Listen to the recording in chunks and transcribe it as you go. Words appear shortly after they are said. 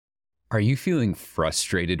Are you feeling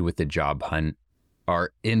frustrated with the job hunt?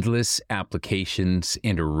 Are endless applications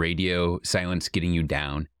and radio silence getting you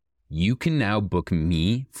down? You can now book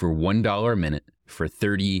me for $1 a minute for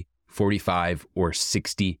 30, 45, or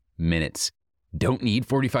 60 minutes. Don't need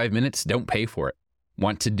 45 minutes? Don't pay for it.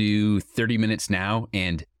 Want to do 30 minutes now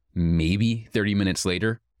and maybe 30 minutes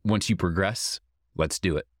later? Once you progress, let's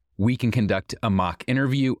do it. We can conduct a mock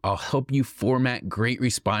interview. I'll help you format great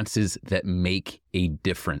responses that make a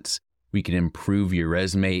difference. We can improve your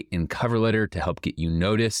resume and cover letter to help get you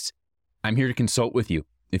noticed. I'm here to consult with you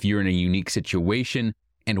if you're in a unique situation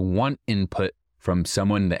and want input from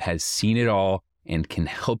someone that has seen it all and can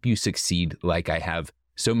help you succeed like I have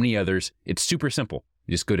so many others. It's super simple.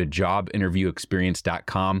 Just go to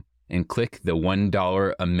jobinterviewexperience.com and click the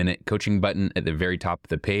 $1 a minute coaching button at the very top of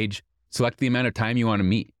the page. Select the amount of time you want to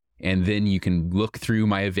meet, and then you can look through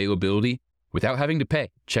my availability without having to pay.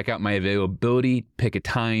 Check out my availability, pick a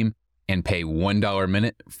time, and pay $1 a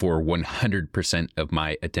minute for 100% of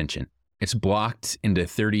my attention. It's blocked into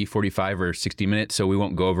 30, 45, or 60 minutes, so we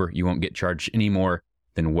won't go over. You won't get charged any more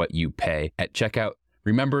than what you pay at checkout.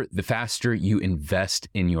 Remember, the faster you invest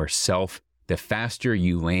in yourself, the faster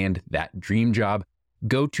you land that dream job.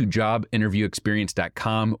 Go to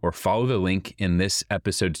jobinterviewexperience.com or follow the link in this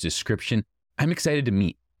episode's description. I'm excited to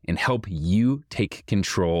meet and help you take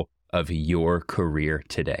control of your career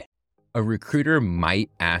today. A recruiter might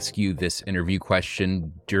ask you this interview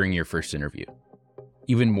question during your first interview.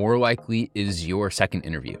 Even more likely is your second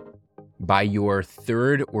interview. By your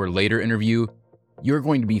third or later interview, you're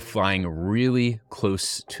going to be flying really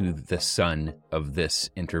close to the sun of this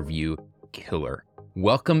interview killer.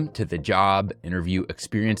 Welcome to the Job Interview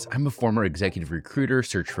Experience. I'm a former executive recruiter,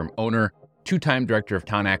 search firm owner, two-time director of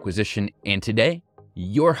talent acquisition, and today,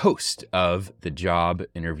 your host of the Job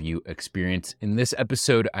Interview Experience. In this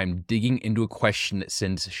episode, I'm digging into a question that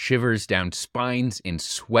sends shivers down spines and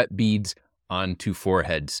sweat beads onto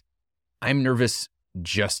foreheads. I'm nervous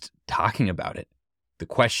just talking about it. The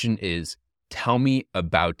question is, tell me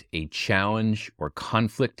about a challenge or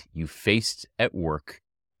conflict you faced at work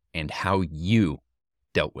and how you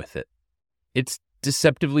dealt with it. It's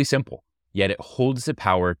deceptively simple, yet it holds the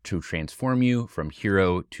power to transform you from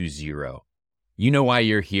hero to zero. You know why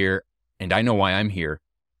you're here, and I know why I'm here.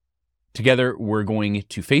 Together, we're going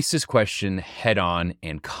to face this question head on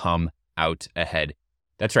and come out ahead.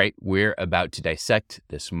 That's right, we're about to dissect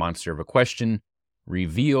this monster of a question,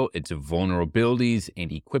 reveal its vulnerabilities,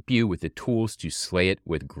 and equip you with the tools to slay it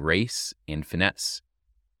with grace and finesse.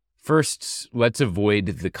 First, let's avoid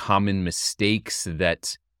the common mistakes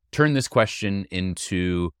that turn this question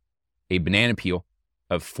into a banana peel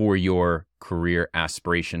for your career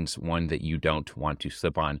aspirations, one that you don't want to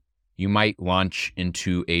slip on. You might launch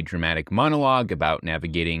into a dramatic monologue about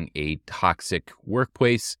navigating a toxic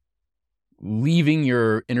workplace, leaving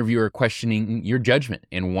your interviewer questioning your judgment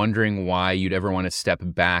and wondering why you'd ever want to step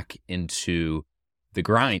back into the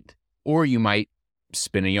grind. Or you might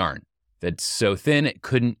spin a yarn that's so thin it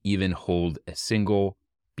couldn't even hold a single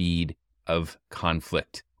bead of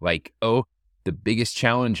conflict. Like, oh, the biggest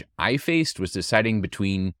challenge I faced was deciding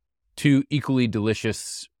between two equally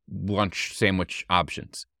delicious lunch sandwich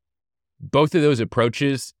options. Both of those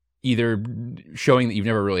approaches, either showing that you've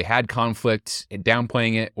never really had conflict,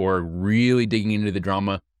 downplaying it, or really digging into the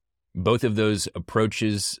drama, both of those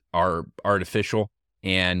approaches are artificial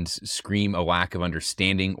and scream a lack of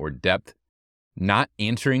understanding or depth. Not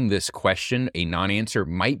answering this question, a non-answer,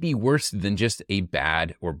 might be worse than just a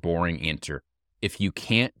bad or boring answer. If you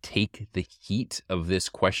can't take the heat of this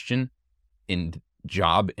question in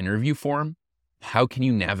job interview form, how can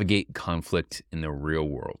you navigate conflict in the real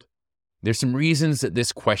world? There's some reasons that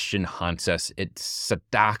this question haunts us. It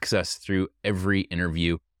stalks us through every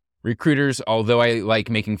interview. Recruiters, although I like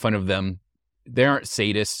making fun of them, they aren't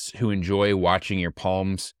sadists who enjoy watching your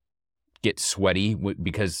palms get sweaty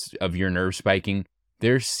because of your nerve spiking.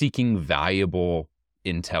 They're seeking valuable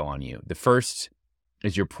intel on you. The first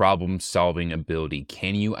is your problem-solving ability.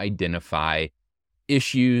 Can you identify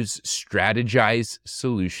issues, strategize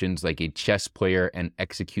solutions like a chess player, and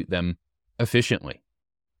execute them efficiently?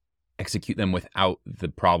 Execute them without the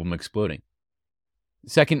problem exploding.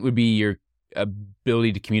 Second would be your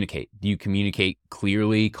ability to communicate. Do you communicate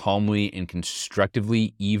clearly, calmly, and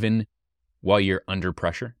constructively even while you're under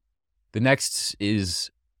pressure? The next is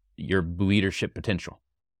your leadership potential.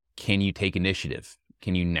 Can you take initiative?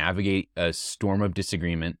 Can you navigate a storm of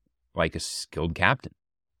disagreement like a skilled captain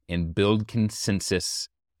and build consensus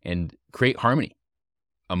and create harmony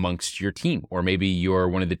amongst your team? Or maybe you're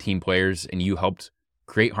one of the team players and you helped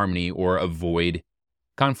create harmony or avoid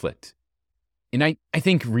conflict. And I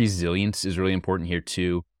think resilience is really important here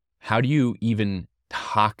too. How do you even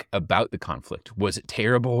talk about the conflict? Was it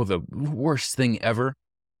terrible, the worst thing ever?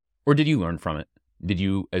 Or did you learn from it? Did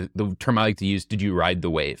you, the term I like to use, did you ride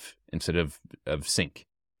the wave instead of sink?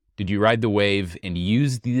 Did you ride the wave and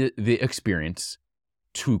use the experience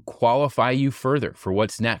to qualify you further for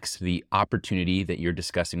what's next, the opportunity that you're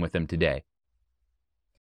discussing with them today?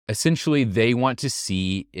 Essentially, they want to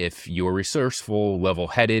see if you're resourceful,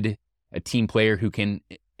 level-headed, a team player who can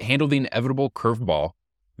handle the inevitable curveball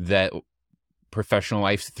that professional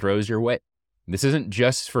life throws your way. This isn't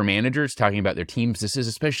just for managers talking about their teams. This is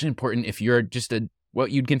especially important if you're just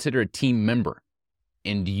what you'd consider a team member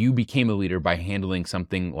and you became a leader by handling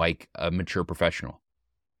something like a mature professional.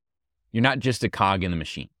 You're not just a cog in the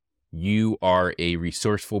machine. You are a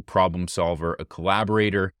resourceful problem solver, a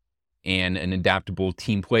collaborator, and an adaptable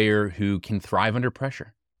team player who can thrive under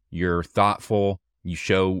pressure. You're thoughtful. You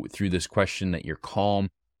show through this question that you're calm,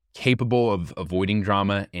 capable of avoiding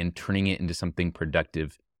drama and turning it into something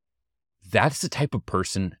productive. That's the type of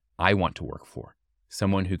person I want to work for.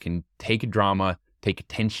 Someone who can take a drama, take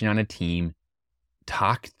attention on a team,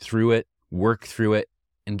 talk through it, work through it,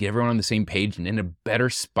 and get everyone on the same page and in a better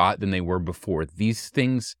spot than they were before. These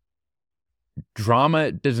things,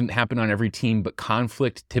 drama doesn't happen on every team, but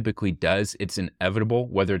conflict typically does. It's inevitable,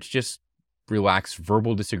 whether it's just relaxed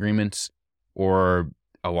verbal disagreements or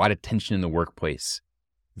a lot of tension in the workplace.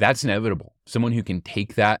 That's inevitable. Someone who can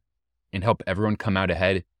take that and help everyone come out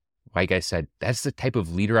ahead. Like I said, that's the type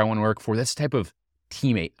of leader I want to work for. That's the type of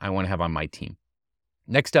teammate I want to have on my team.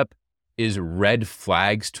 Next up is red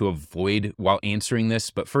flags to avoid while answering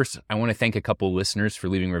this. But first, I want to thank a couple listeners for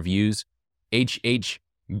leaving reviews. HH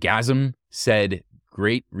Gasm said,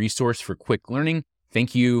 great resource for quick learning.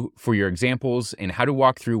 Thank you for your examples and how to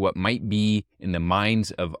walk through what might be in the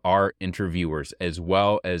minds of our interviewers as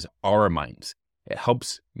well as our minds. It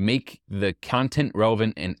helps make the content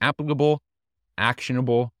relevant and applicable,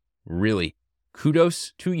 actionable. Really,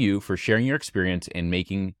 kudos to you for sharing your experience and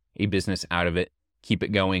making a business out of it. Keep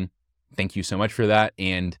it going. Thank you so much for that.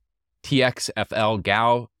 And TXFL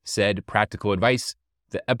Gal said, practical advice.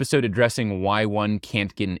 The episode addressing why one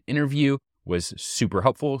can't get an interview was super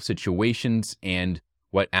helpful. Situations and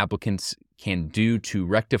what applicants can do to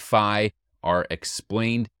rectify are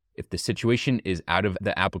explained. If the situation is out of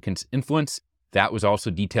the applicant's influence, that was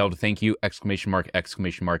also detailed. Thank you! !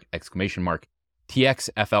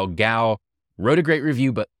 TXFL Gal wrote a great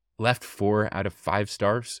review, but left 4 out of 5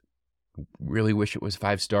 stars. Really wish it was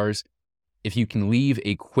 5 stars. If you can leave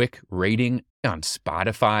a quick rating on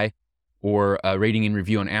Spotify or a rating and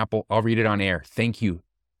review on Apple, I'll read it on air. Thank you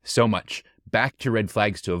so much. Back to red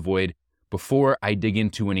flags to avoid. Before I dig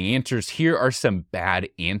into any answers, here are some bad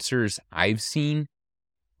answers I've seen,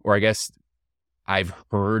 or I guess I've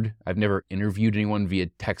heard. I've never interviewed anyone via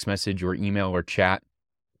text message or email or chat,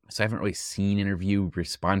 so I haven't really seen interview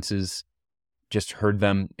responses, just heard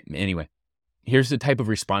them. Anyway, here's the type of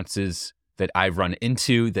responses that I've run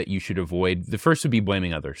into that you should avoid. The first would be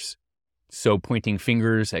blaming others. So pointing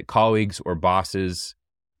fingers at colleagues or bosses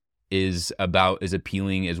is about as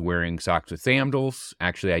appealing as wearing socks with sandals.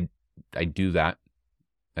 Actually, I do that.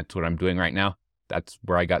 That's what I'm doing right now. That's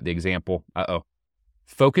where I got the example.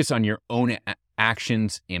 Focus on your own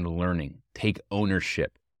actions and learning. Take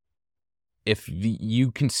ownership. If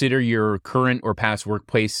you consider your current or past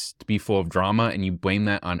workplace to be full of drama and you blame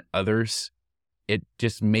that on others, it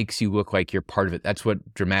just makes you look like you're part of it. That's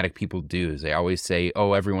what dramatic people do, is they always say,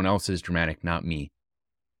 oh, everyone else is dramatic, not me.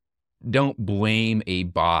 Don't blame a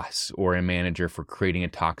boss or a manager for creating a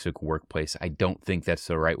toxic workplace. I don't think that's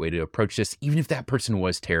the right way to approach this. Even if that person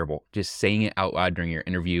was terrible, just saying it out loud during your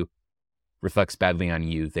interview reflects badly on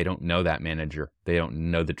you. They don't know that manager. They don't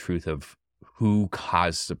know the truth of who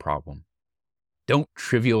caused the problem. Don't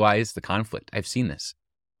trivialize the conflict. I've seen this.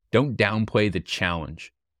 Don't downplay the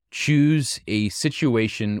challenge. Choose a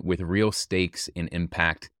situation with real stakes and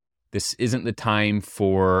impact. This isn't the time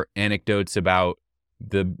for anecdotes about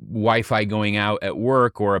the Wi-Fi going out at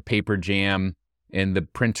work or a paper jam in the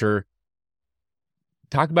printer.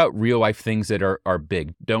 Talk about real life things that are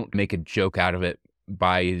big. Don't make a joke out of it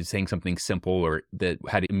by saying something simple or that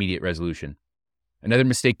had immediate resolution. Another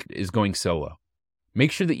mistake is going solo.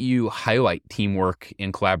 Make sure that you highlight teamwork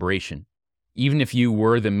and collaboration. Even if you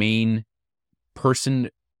were the main person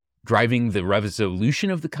driving the resolution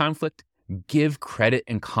of the conflict, give credit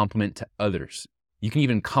and compliment to others. You can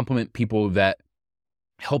even compliment people that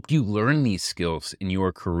helped you learn these skills in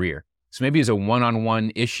your career. So maybe it's a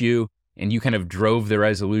one-on-one issue and you kind of drove the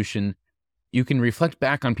resolution. You can reflect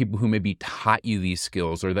back on people who maybe taught you these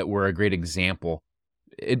skills or that were a great example.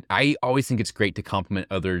 I always think it's great to compliment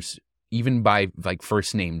others even by like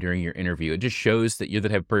first name during your interview. It just shows that you're the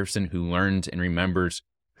type of person who learns and remembers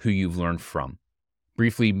who you've learned from.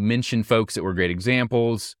 Briefly mention folks that were great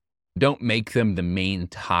examples. Don't make them the main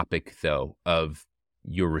topic, though, of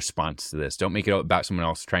your response to this. Don't make it about someone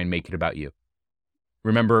else. Try and make it about you.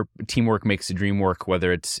 Remember, teamwork makes the dream work,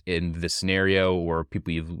 whether it's in this scenario or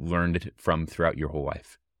people you've learned from throughout your whole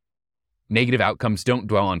life. Negative outcomes, don't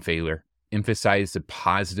dwell on failure. Emphasize the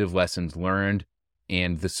positive lessons learned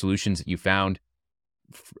and the solutions that you found.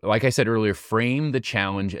 Like I said earlier, frame the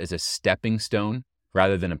challenge as a stepping stone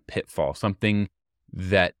rather than a pitfall, something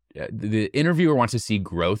that the interviewer wants to see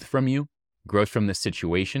growth from you, growth from the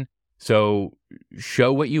situation. So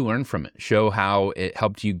show what you learned from it. Show how it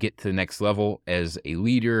helped you get to the next level as a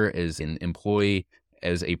leader, as an employee,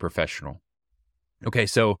 as a professional. Okay,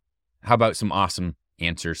 so how about some awesome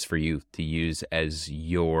answers for you to use as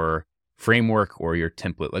your framework or your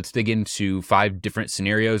template? Let's dig into 5 different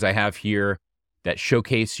scenarios I have here that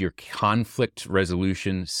showcase your conflict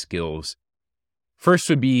resolution skills. First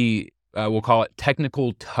would be, we'll call it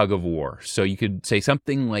technical tug of war. So you could say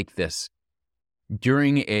something like this.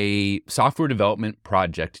 During a software development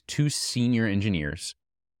project, 2 senior engineers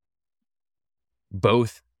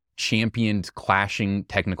both championed clashing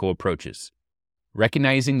technical approaches.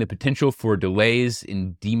 Recognizing the potential for delays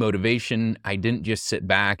and demotivation, I didn't just sit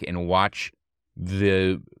back and watch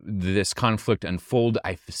this conflict unfold.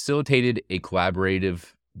 I facilitated a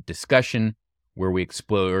collaborative discussion where we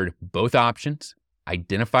explored both options,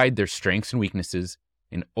 identified their strengths and weaknesses,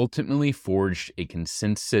 and ultimately forged a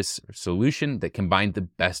consensus solution that combined the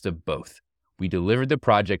best of both. We delivered the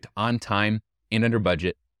project on time and under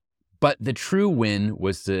budget, but the true win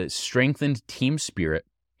was the strengthened team spirit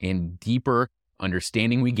and deeper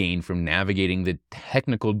understanding we gained from navigating the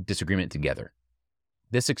technical disagreement together.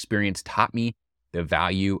 This experience taught me the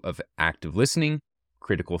value of active listening,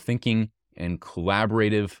 critical thinking, and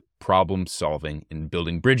collaborative problem solving in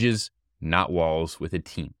building bridges, not walls, with a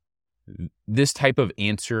team. This type of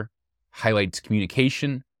answer highlights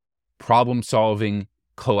communication, problem solving,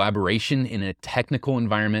 collaboration in a technical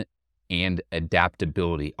environment, and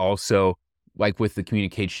adaptability. Also, like with the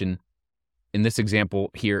communication, in this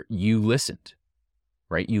example here, you listened,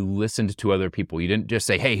 right? You listened to other people. You didn't just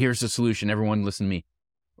say, hey, here's the solution, everyone listen to me,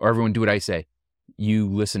 or everyone do what I say. You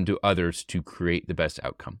listened to others to create the best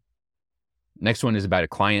outcome. Next one is about a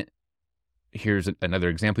client. Here's another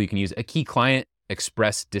example you can use. A key client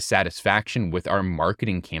expressed dissatisfaction with our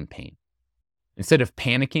marketing campaign. Instead of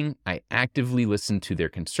panicking, I actively listened to their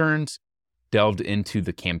concerns, delved into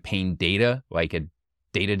the campaign data like a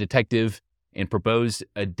data detective, and proposed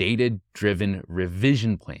a data-driven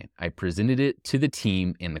revision plan. I presented it to the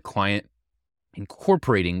team and the client,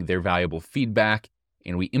 incorporating their valuable feedback,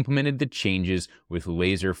 and we implemented the changes with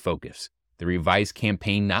laser focus. The revised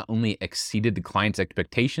campaign not only exceeded the client's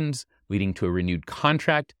expectations, leading to a renewed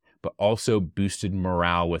contract, but also boosted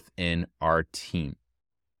morale within our team.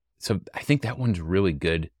 So I think that one's really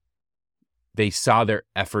good. They saw their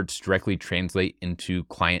efforts directly translate into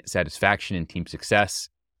client satisfaction and team success.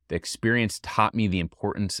 The experience taught me the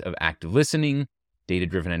importance of active listening,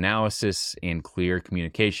 data-driven analysis, and clear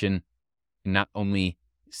communication, not only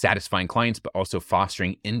satisfying clients, but also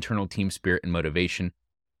fostering internal team spirit and motivation.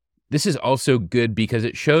 This is also good because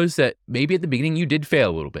it shows that maybe at the beginning you did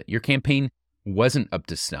fail a little bit. Your campaign wasn't up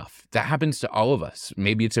to snuff. That happens to all of us.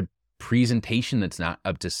 Maybe it's a presentation that's not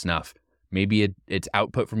up to snuff. Maybe it's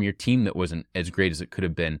output from your team that wasn't as great as it could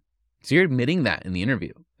have been. So you're admitting that in the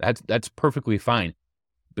interview. That's perfectly fine.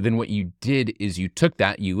 But then what you did is you took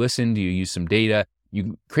that, you listened, you used some data,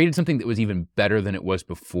 you created something that was even better than it was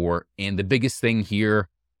before. And the biggest win here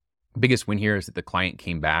is that the client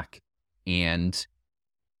came back and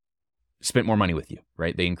spent more money with you,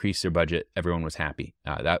 right? They increased their budget. Everyone was happy.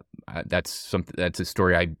 That's a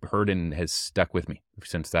story I heard and has stuck with me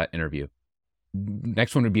since that interview.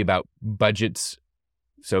 Next one would be about budgets.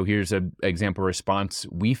 So here's an example response.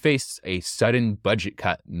 We faced a sudden budget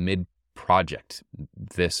cut mid-project.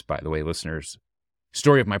 This, by the way, listeners,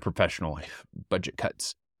 story of my professional life, budget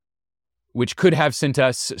cuts, which could have sent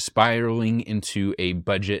us spiraling into a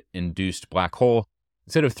budget-induced black hole.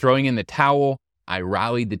 Instead of throwing in the towel, I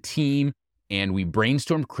rallied the team and we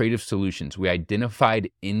brainstormed creative solutions. We identified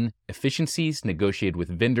inefficiencies, negotiated with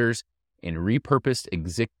vendors, and repurposed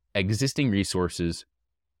existing resources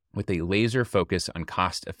with a laser focus on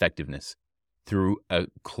cost effectiveness. Through a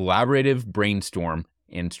collaborative brainstorm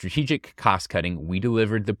and strategic cost cutting, we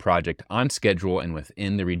delivered the project on schedule and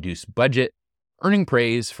within the reduced budget, earning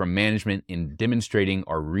praise from management in demonstrating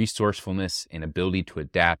our resourcefulness and ability to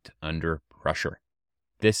adapt under pressure.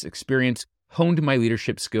 This experience honed my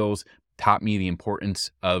leadership skills, taught me the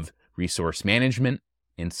importance of resource management,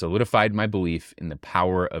 and solidified my belief in the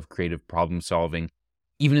power of creative problem solving,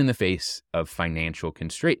 even in the face of financial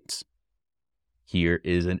constraints. Here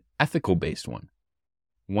is an ethical-based one.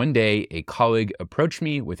 One day, a colleague approached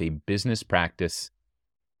me with a business practice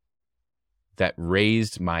that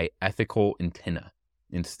raised my ethical antenna.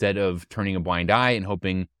 Instead of turning a blind eye and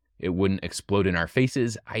hoping it wouldn't explode in our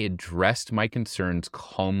faces, I addressed my concerns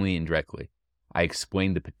calmly and directly. I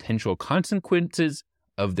explained the potential consequences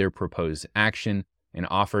of their proposed action and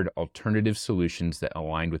offered alternative solutions that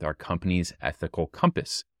aligned with our company's ethical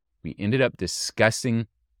compass. We ended up discussing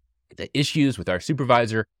the issues with our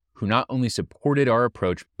supervisor, who not only supported our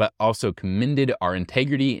approach, but also commended our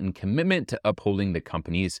integrity and commitment to upholding the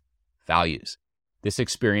company's values. This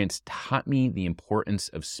experience taught me the importance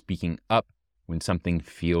of speaking up when something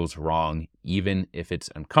feels wrong, even if it's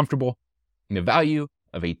uncomfortable, and the value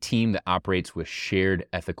of a team that operates with shared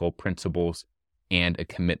ethical principles and a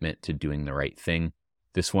commitment to doing the right thing.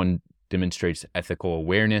 This one demonstrates ethical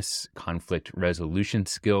awareness, conflict resolution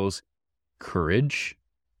skills, courage,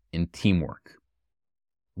 and teamwork.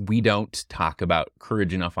 We don't talk about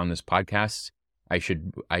courage enough on this podcast. I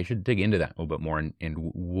should dig into that a little bit more and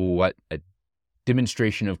what a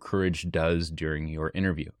demonstration of courage does during your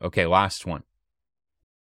interview. Okay, last one.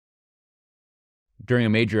 During a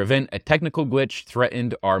major event, a technical glitch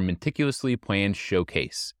threatened our meticulously planned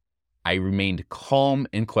showcase. I remained calm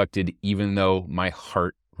and collected even though my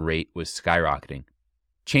heart rate was skyrocketing.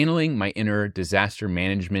 Channeling my inner disaster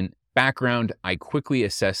management background, I quickly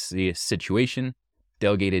assessed the situation,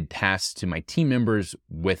 delegated tasks to my team members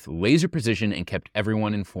with laser precision, and kept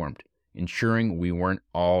everyone informed, ensuring we weren't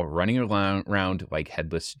all running around like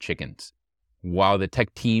headless chickens. While the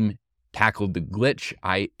tech team tackled the glitch,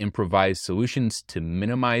 I improvised solutions to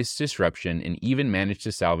minimize disruption and even managed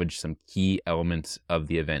to salvage some key elements of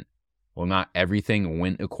the event. While not everything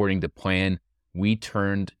went according to plan, we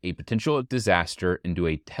turned a potential disaster into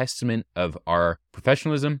a testament of our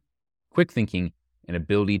professionalism, quick thinking, and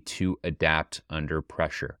ability to adapt under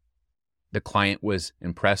pressure. The client was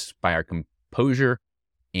impressed by our composure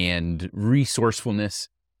and resourcefulness,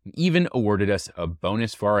 and even awarded us a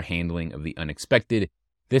bonus for our handling of the unexpected.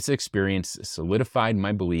 This experience solidified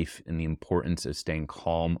my belief in the importance of staying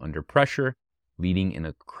calm under pressure, leading in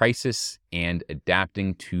a crisis, and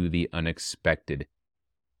adapting to the unexpected.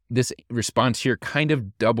 This response here kind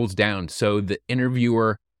of doubles down. So the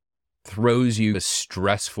interviewer throws you a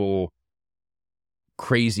stressful,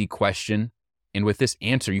 crazy question. And with this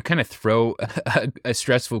answer, you kind of throw a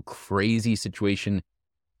stressful, crazy situation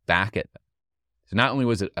back at them. So not only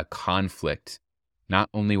was it a conflict, not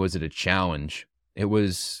only was it a challenge, it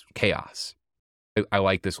was chaos. I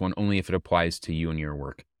like this one only if it applies to you and your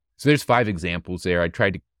work. So there's 5 examples there. I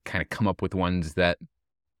tried to kind of come up with ones that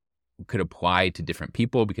could apply to different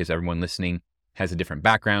people because everyone listening has a different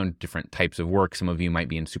background, different types of work. Some of you might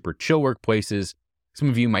be in super chill workplaces. Some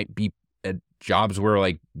of you might be at jobs where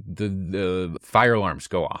like the fire alarms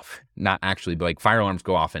go off. Not actually, but like fire alarms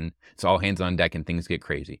go off and it's all hands on deck and things get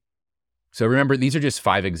crazy. So remember, these are just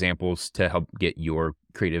 5 examples to help get your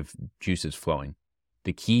creative juices flowing.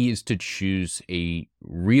 The key is to choose a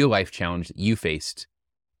real life challenge that you faced,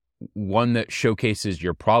 one that showcases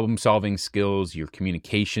your problem-solving skills, your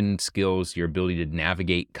communication skills, your ability to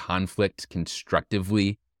navigate conflict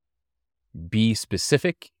constructively. Be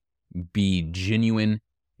specific, be genuine,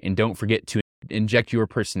 and don't forget to inject your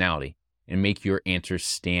personality and make your answers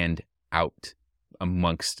stand out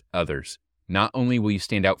amongst others. Not only will you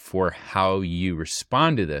stand out for how you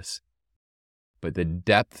respond to this, but the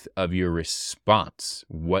depth of your response,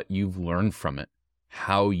 what you've learned from it,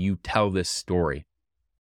 how you tell this story,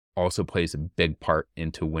 also plays a big part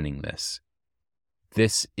into winning this.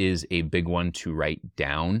 This is a big one to write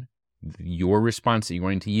down. Your response that you're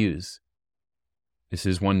going to use. This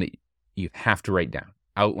is one that you have to write down.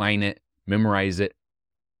 Outline it, memorize it.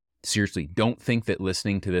 Seriously, don't think that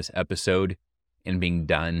listening to this episode and being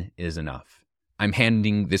done is enough. I'm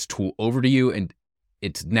handing this tool over to you and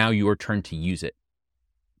it's now your turn to use it.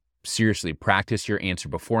 Seriously, practice your answer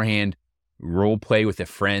beforehand. Role play with a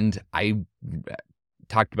friend. I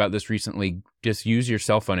talked about this recently. Just use your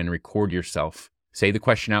cell phone and record yourself. Say the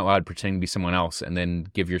question out loud, pretending to be someone else, and then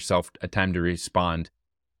give yourself a time to respond.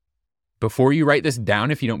 Before you write this down,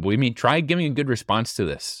 if you don't believe me, try giving a good response to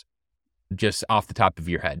this just off the top of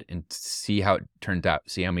your head and see how it turns out.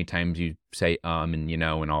 See how many times you say and you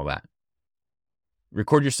know and all that.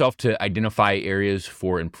 Record yourself to identify areas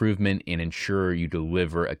for improvement and ensure you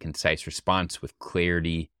deliver a concise response with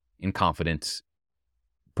clarity and confidence.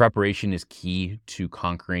 Preparation is key to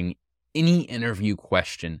conquering any interview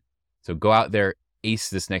question. So go out there ace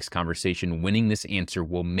this next conversation. Winning this answer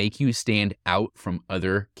will make you stand out from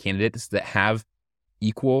other candidates that have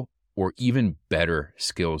equal or even better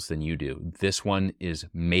skills than you do. This one is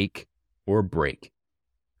make or break.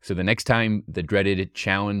 So the next time the dreaded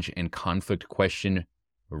challenge and conflict question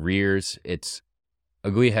rears its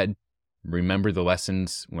ugly head, remember the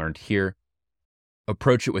lessons learned here.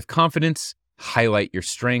 Approach it with confidence, highlight your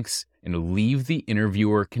strengths, and leave the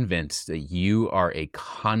interviewer convinced that you are a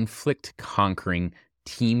conflict-conquering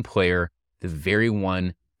team player, the very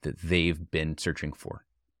one that they've been searching for.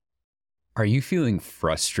 Are you feeling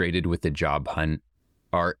frustrated with the job hunt?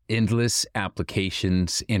 Are endless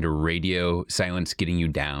applications and radio silence getting you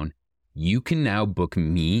down? You can now book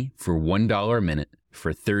me for $1 a minute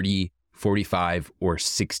for 30, 45, or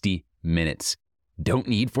 60 minutes. Don't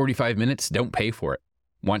need 45 minutes? Don't pay for it.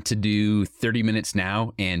 Want to do 30 minutes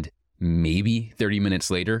now and maybe 30 minutes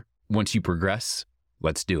later? Once you progress,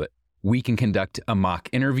 let's do it. We can conduct a mock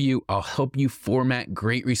interview. I'll help you format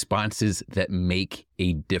great responses that make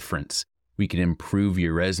a difference. We can improve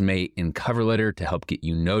your resume and cover letter to help get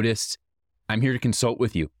you noticed. I'm here to consult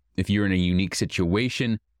with you. If you're in a unique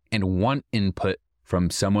situation and want input from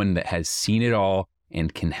someone that has seen it all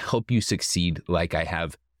and can help you succeed like I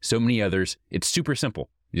have so many others, it's super simple.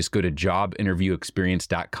 You just go to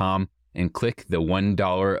jobinterviewexperience.com and click the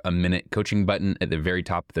 $1 a minute coaching button at the very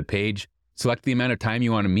top of the page. Select the amount of time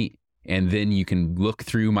you want to meet, and then you can look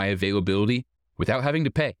through my availability without having to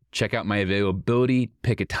pay. Check out my availability,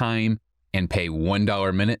 pick a time, and pay $1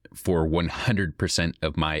 a minute for 100%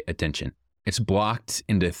 of my attention. It's blocked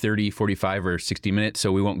into 30, 45, or 60 minutes,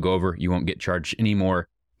 so we won't go over. You won't get charged any more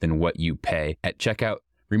than what you pay at checkout.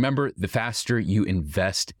 Remember, the faster you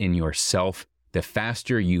invest in yourself, the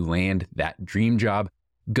faster you land that dream job.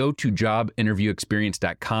 Go to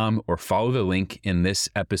jobinterviewexperience.com or follow the link in this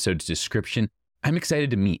episode's description. I'm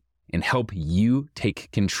excited to meet and help you take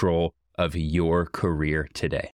control of your career today.